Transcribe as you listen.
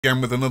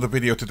Again with another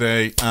video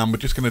today, and we're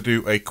just going to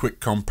do a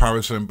quick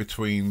comparison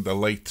between the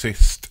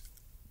latest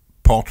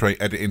portrait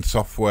editing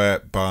software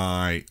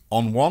by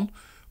ON1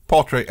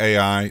 PORTRAIT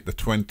AI, the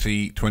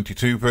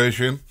 2022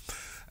 version.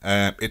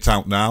 It's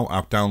out now.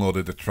 I've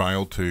downloaded the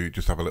trial to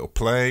just have a little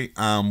play,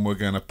 and we're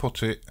going to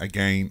put it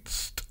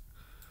against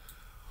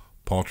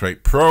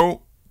Portrait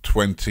Pro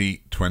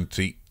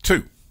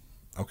 2022.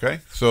 Okay,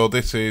 so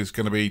this is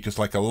going to be just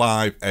like a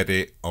live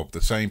edit of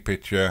the same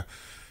picture,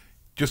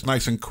 just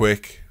nice and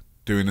quick,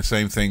 doing the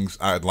same things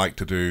I'd like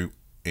to do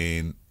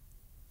in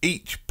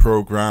each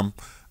program,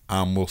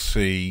 and we'll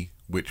see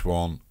which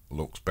one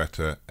looks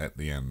better at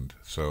the end.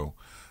 So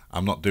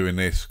I'm not doing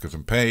this because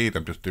I'm paid.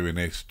 I'm just doing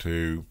this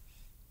to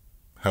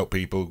help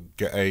people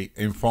get a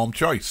informed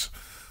choice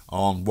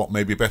on what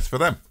may be best for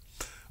them.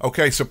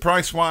 Okay, so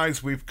price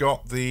wise, we've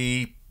got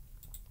the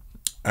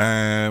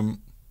ON1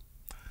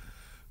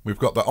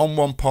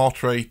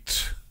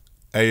 PORTRAIT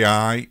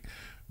AI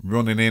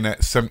running in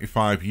at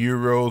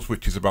 €75,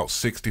 which is about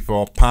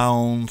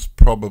 £64,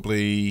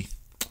 probably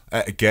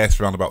at a guess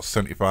around about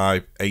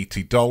 $75,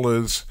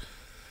 $80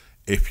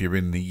 if you're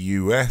in the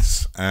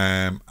US.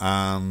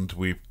 And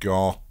we've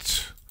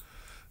got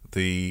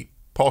the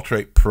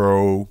Portrait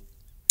Pro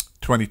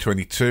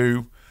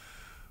 2022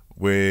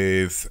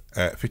 with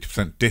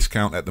 50%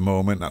 discount at the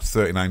moment. That's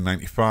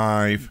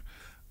 $39.95,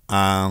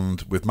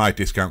 and with my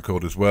discount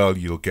code as well,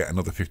 you'll get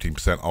another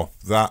 15% off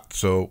that.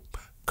 So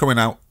coming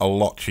out a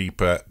lot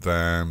cheaper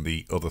than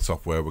the other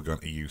software we're going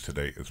to use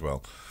today as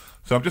well.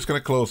 So I'm just going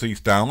to close these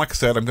down. Like I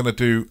said, I'm going to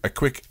do a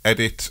quick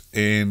edit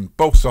in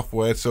both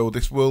software. So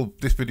this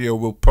video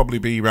will probably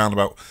be around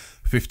about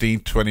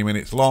 15-20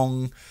 minutes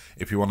long.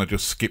 If you want to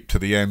just skip to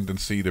the end and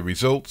see the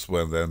results,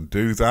 well then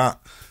do that.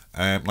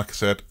 Like I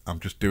said, I'm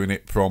just doing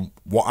it from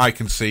what I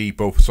can see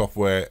both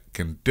software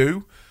can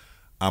do.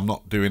 I'm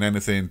not doing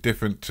anything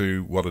different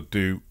to what I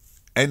do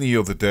any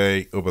other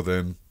day other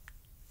than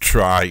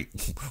try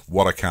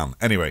what I can.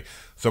 Anyway,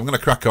 so I'm going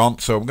to crack on.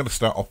 So I'm going to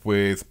start off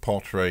with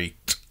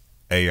Portrait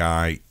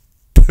AI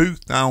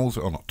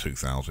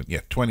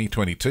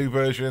 2022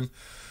 version.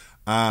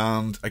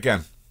 And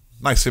again,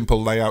 nice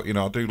simple layout. You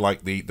know, I do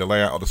like the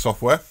layout of the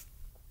software.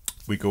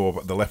 We go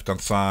over at the left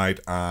hand side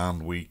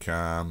and we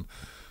can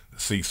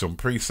see some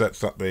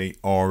presets that they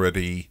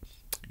already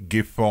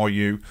give for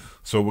you.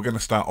 So we're going to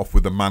start off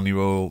with the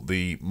manual.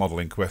 The model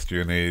in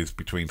question is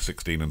between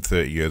 16 and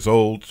 30 years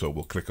old, so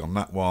we'll click on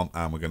that one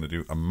and we're going to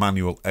do a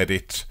manual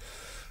edit.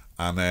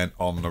 And then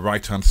on the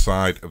right hand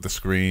side of the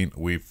screen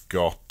we've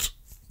got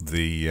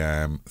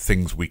the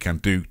things we can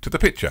do to the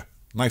picture,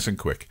 nice and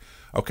quick.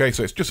 Okay,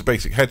 so it's just a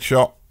basic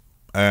headshot,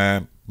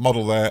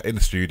 model there in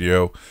the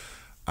studio,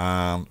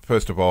 and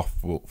first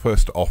off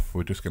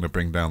we're just going to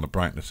bring down the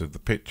brightness of the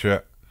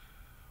picture,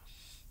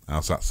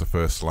 as that's the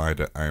first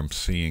slider I am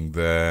seeing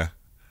there.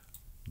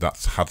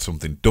 That's had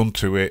something done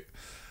to it.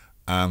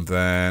 And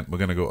then we're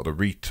going to go to the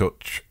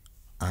retouch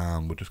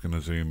and we're just going to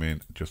zoom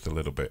in just a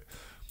little bit.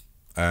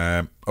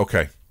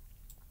 Okay.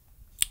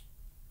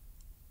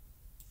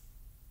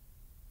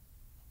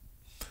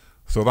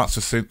 So that's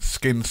the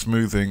skin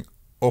smoothing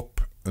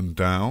up and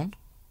down.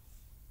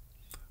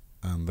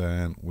 And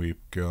then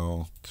we've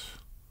got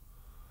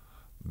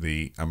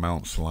the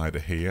amount slider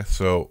here.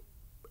 So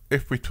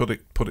if we put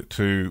it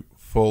to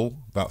full,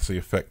 that's the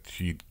effect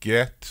you'd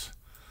get.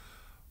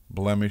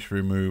 Blemish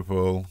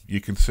removal,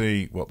 you can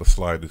see what the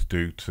sliders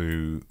do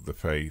to the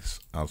face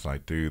as I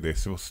do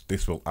this.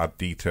 This will add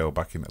detail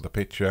back into the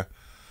picture.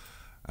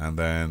 And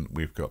then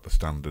we've got the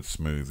standard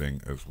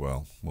smoothing as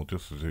well. We'll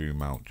just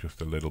zoom out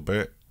just a little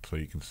bit so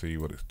you can see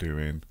what it's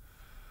doing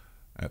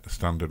at the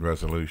standard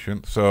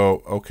resolution.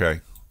 So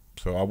okay,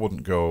 so I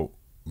wouldn't go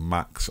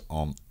max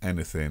on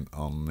anything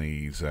on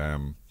these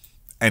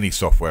any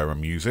software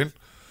I'm using.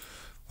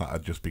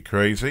 That'd just be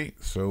crazy.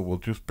 So we'll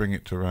just bring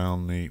it to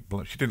around the...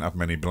 She didn't have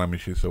many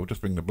blemishes, so we'll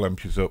just bring the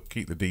blemishes up,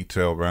 keep the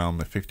detail around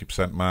the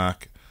 50%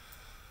 mark.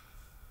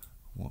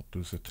 What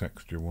does the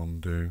texture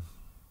one do?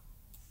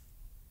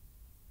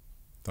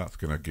 That's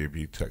going to give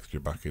you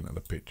texture back into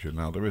the picture.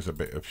 Now there is a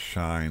bit of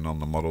shine on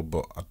the model,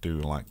 but I do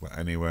like that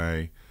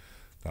anyway.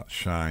 That's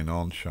shine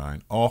on,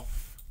 shine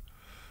off.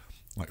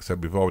 Like I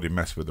said, we've already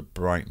messed with the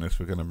brightness.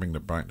 We're going to bring the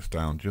brightness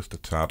down just a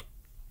tad.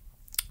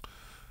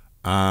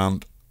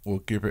 And we'll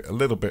give it a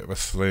little bit of a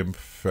slim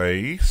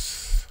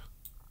face.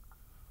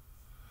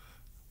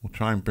 We'll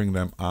try and bring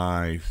them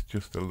eyes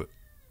just a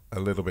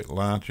little bit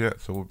larger.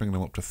 So we'll bring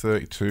them up to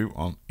 32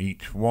 on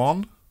each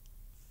one.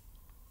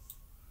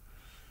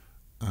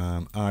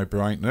 And eye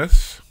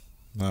brightness.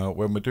 Now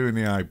when we're doing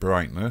the eye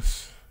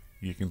brightness,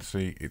 you can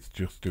see it's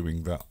just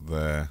doing that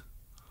there.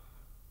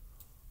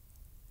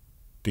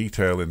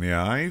 Detail in the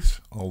eyes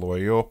all the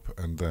way up,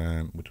 and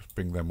then we'll just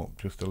bring them up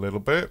just a little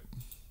bit.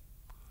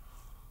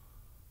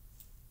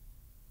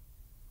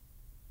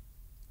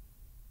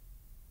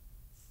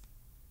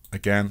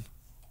 Again,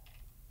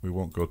 we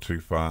won't go too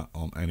far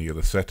on any of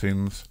the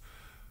settings.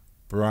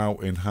 Brow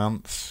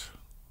enhance,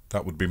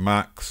 that would be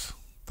max.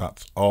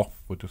 That's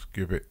off. We'll just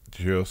give it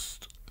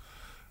just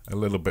a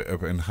little bit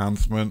of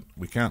enhancement.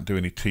 We can't do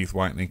any teeth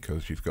whitening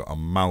because she's got her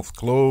mouth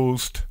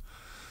closed.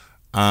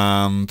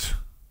 And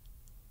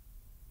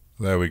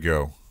there we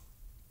go.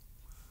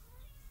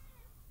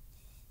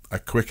 A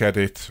quick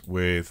edit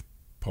with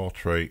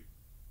Portrait,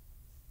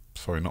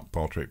 sorry, not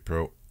Portrait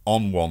Pro,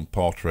 ON1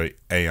 Portrait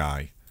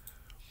AI.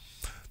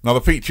 Now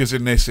the features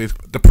in this is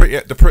they're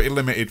pretty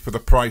limited for the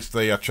price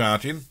they are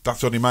charging.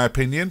 That's only my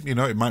opinion. You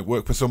know, it might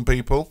work for some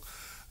people.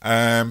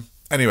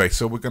 Anyway,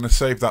 so we're going to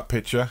save that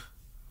picture.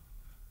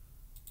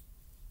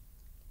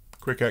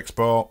 Quick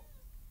export.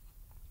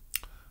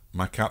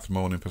 My cat's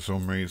moaning for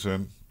some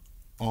reason.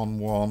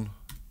 ON1.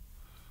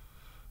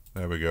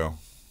 There we go.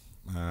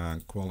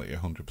 And quality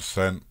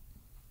 100%.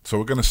 So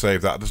we're going to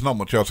save that. There's not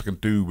much else I can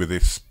do with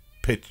this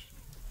pitch.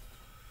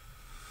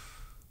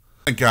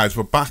 And guys,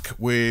 we're back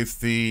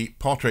with the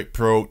Portrait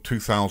Pro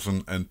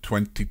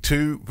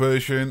 2022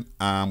 version,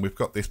 and we've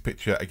got this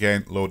picture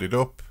again loaded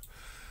up.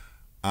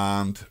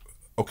 And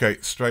okay,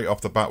 straight off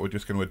the bat, we're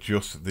just going to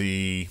adjust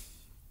the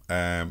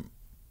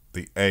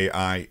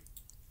AI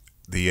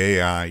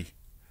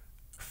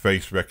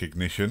face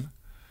recognition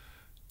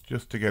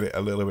just to get it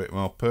a little bit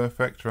more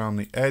perfect around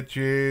the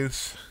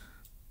edges.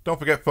 Don't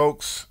forget,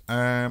 folks,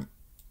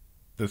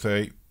 there's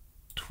a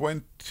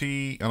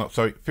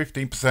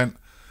 15%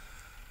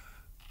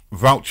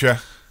 voucher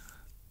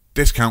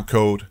discount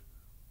code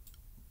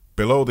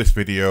below this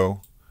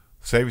video.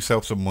 Save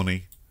yourself some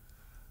money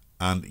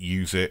and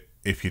use it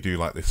if you do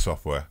like this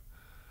software.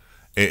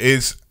 It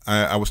is,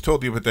 I was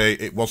told the other day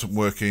it wasn't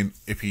working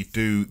if you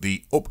do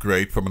the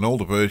upgrade from an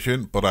older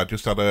version, but I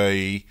just had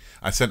I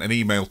sent an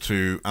email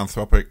to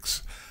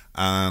Anthropics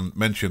and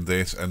mentioned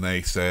this, and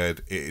they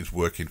said it is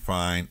working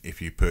fine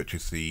if you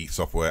purchase the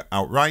software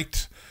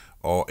outright,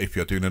 or if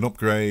you're doing an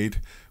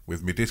upgrade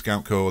with my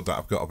discount code that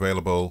I've got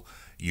available,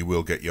 you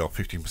will get your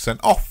 15%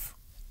 off.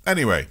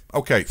 Anyway,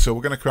 okay, so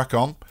we're going to crack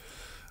on,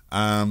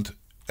 and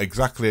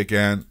exactly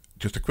again,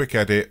 just a quick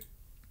edit,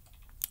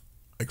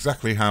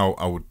 exactly how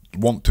I would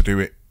want to do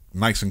it,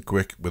 nice and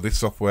quick with this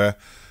software.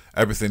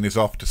 Everything is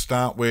off to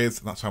start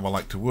with. That's how I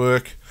like to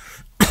work.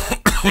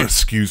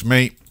 Excuse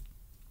me.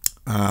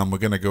 We're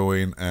going to go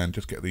in and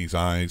just get these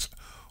eyes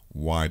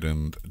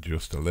widened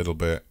just a little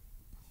bit.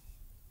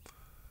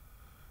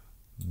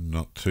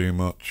 Not too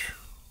much.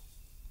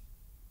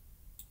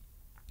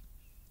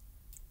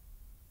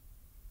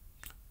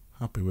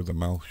 Happy with the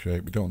mouth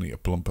shape. We don't need to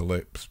plumper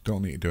lips.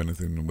 Don't need to do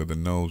anything with the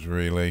nose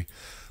really.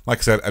 Like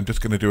I said, I'm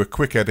just going to do a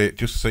quick edit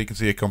just so you can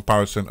see a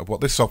comparison of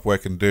what this software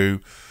can do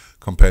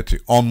compared to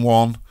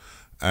ON1.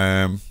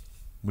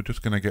 We're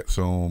just going to get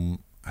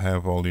some hair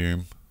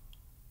volume.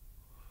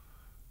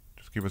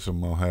 Just give us some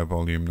more hair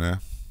volume there.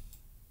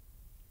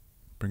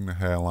 Bring the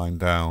hairline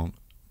down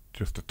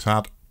just a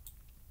tad.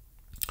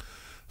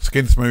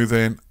 Skin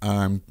smoothing,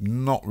 I'm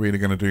not really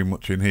going to do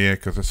much in here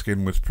because the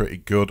skin was pretty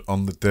good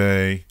on the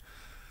day.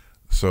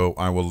 So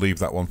I will leave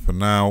that one for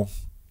now.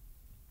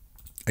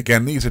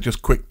 Again, these are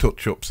just quick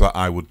touch-ups that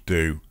I would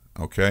do,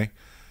 okay?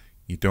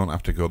 You don't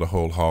have to go the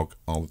whole hog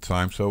all the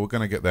time. So we're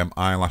going to get them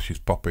eyelashes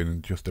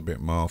popping just a bit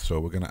more. So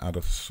we're going to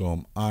add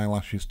some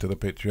eyelashes to the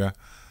picture.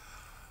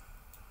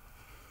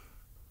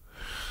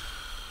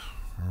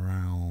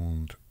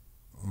 Around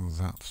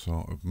that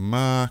sort of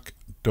mark.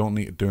 Don't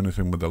need to do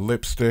anything with the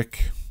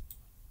lipstick.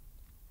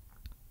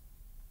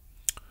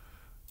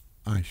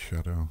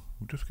 Eyeshadow.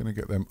 We're just going to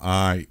get them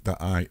that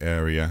eye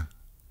area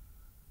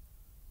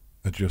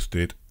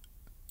adjusted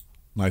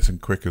nice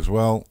and quick as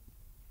well.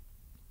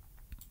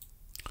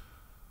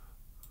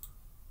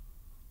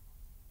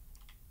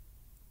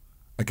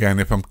 Again,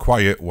 if I'm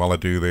quiet while I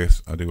do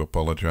this, I do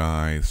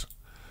apologize.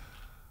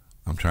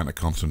 I'm trying to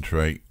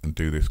concentrate and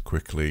do this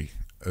quickly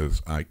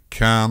as I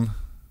can.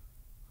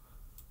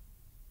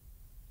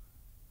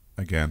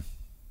 Again,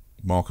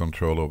 more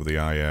control over the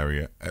eye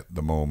area at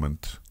the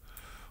moment.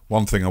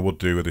 One thing I would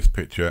do with this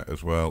picture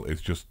as well is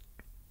just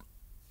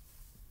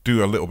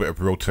do a little bit of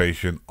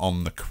rotation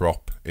on the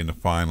crop in the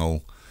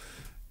final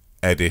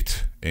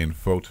edit in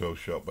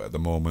Photoshop, but at the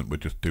moment we're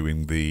just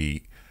doing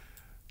the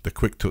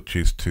quick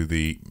touches to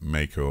the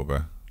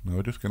makeover. Now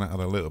we're just going to add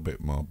a little bit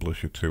more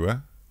blusher to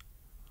her.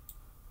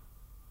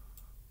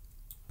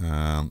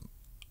 And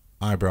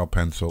eyebrow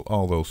pencil,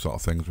 all those sort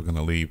of things we're going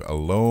to leave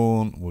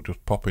alone. We'll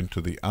just pop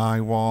into the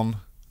eye one.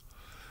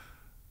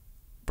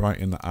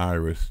 Brighten the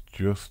iris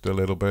just a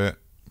little bit.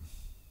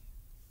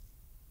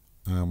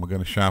 And we're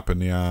going to sharpen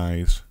the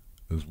eyes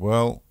as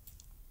well.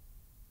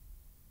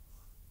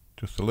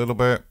 Just a little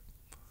bit.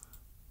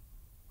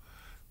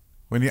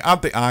 When you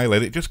add the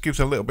eyelid, it just gives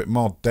a little bit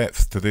more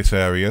depth to this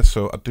area.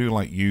 So I do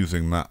like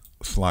using that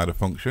slider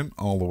function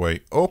all the way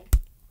up.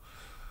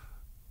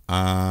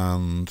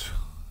 And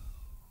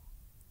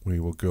we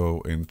will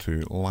go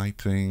into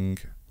lighting.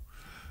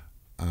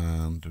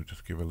 And we'll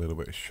just give a little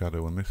bit of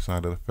shadow on this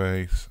side of the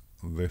face.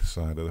 This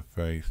side of the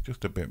face,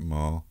 just a bit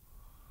more.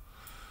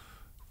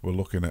 We're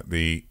looking at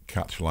the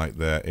catch light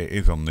there. It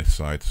is on this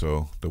side,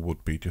 so there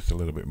would be just a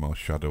little bit more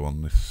shadow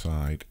on this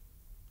side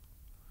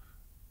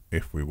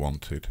if we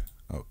wanted.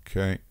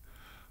 Okay,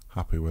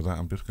 happy with that.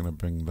 I'm just going to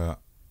bring that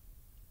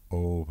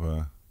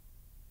over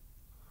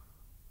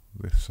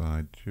this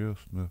side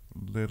just a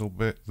little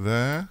bit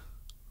there.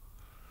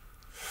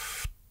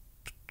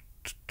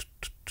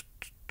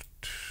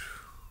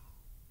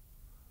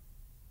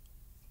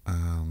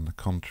 And the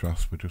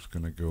contrast, we're just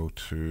going to go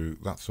to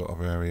that sort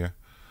of area.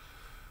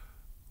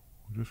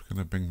 We're just going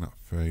to bring that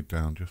fade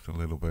down just a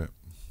little bit,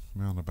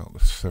 around about the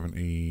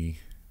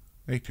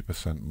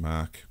 70–80%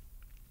 mark.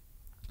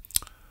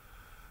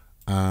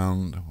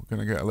 And we're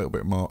going to get a little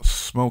bit more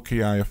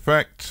smoky eye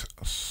effect.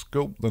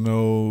 Sculpt the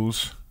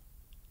nose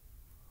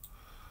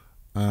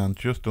and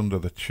just under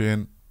the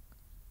chin.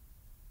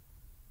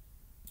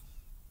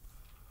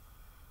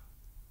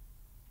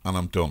 And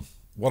I'm done.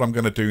 What I'm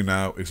going to do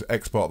now is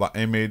export that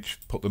image,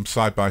 put them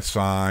side by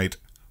side,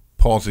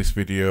 pause this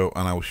video,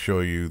 and I will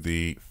show you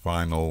the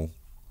final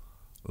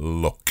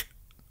look.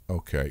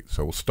 Okay,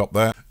 so we'll stop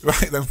there.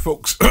 Right then,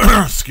 folks,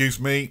 excuse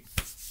me.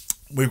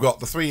 We've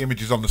got the three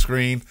images on the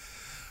screen.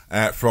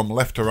 From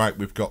left to right,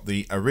 we've got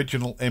the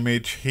original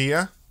image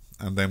here,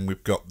 and then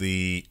we've got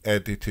the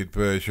edited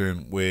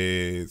version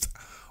with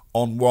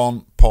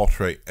ON1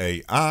 Portrait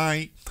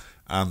AI,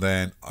 and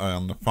then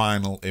on the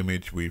final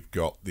image, we've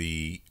got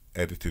the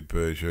edited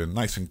version,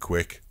 nice and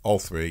quick, all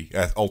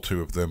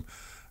two of them,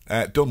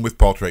 done with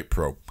Portrait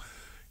Pro.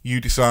 You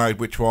decide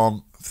which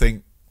one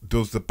think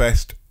does the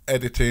best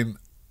editing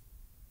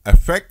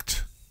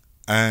effect.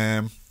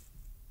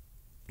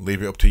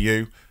 Leave it up to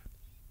you.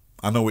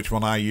 I know which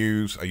one I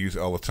use it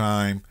all the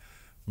time,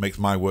 makes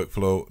my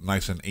workflow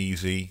nice and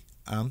easy,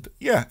 and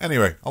yeah,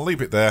 anyway, I'll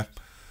leave it there.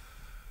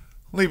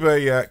 Leave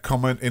a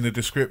comment in the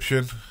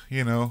description,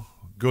 you know,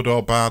 good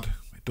or bad,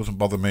 it doesn't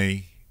bother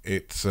me.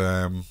 It's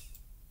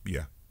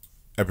yeah,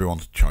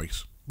 everyone's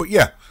choice. But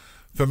yeah,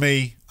 for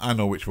me, I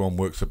know which one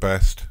works the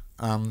best,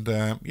 and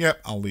yeah,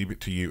 I'll leave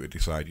it to you to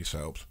decide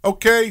yourselves.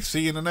 Okay,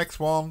 see you in the next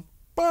one.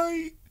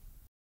 Bye.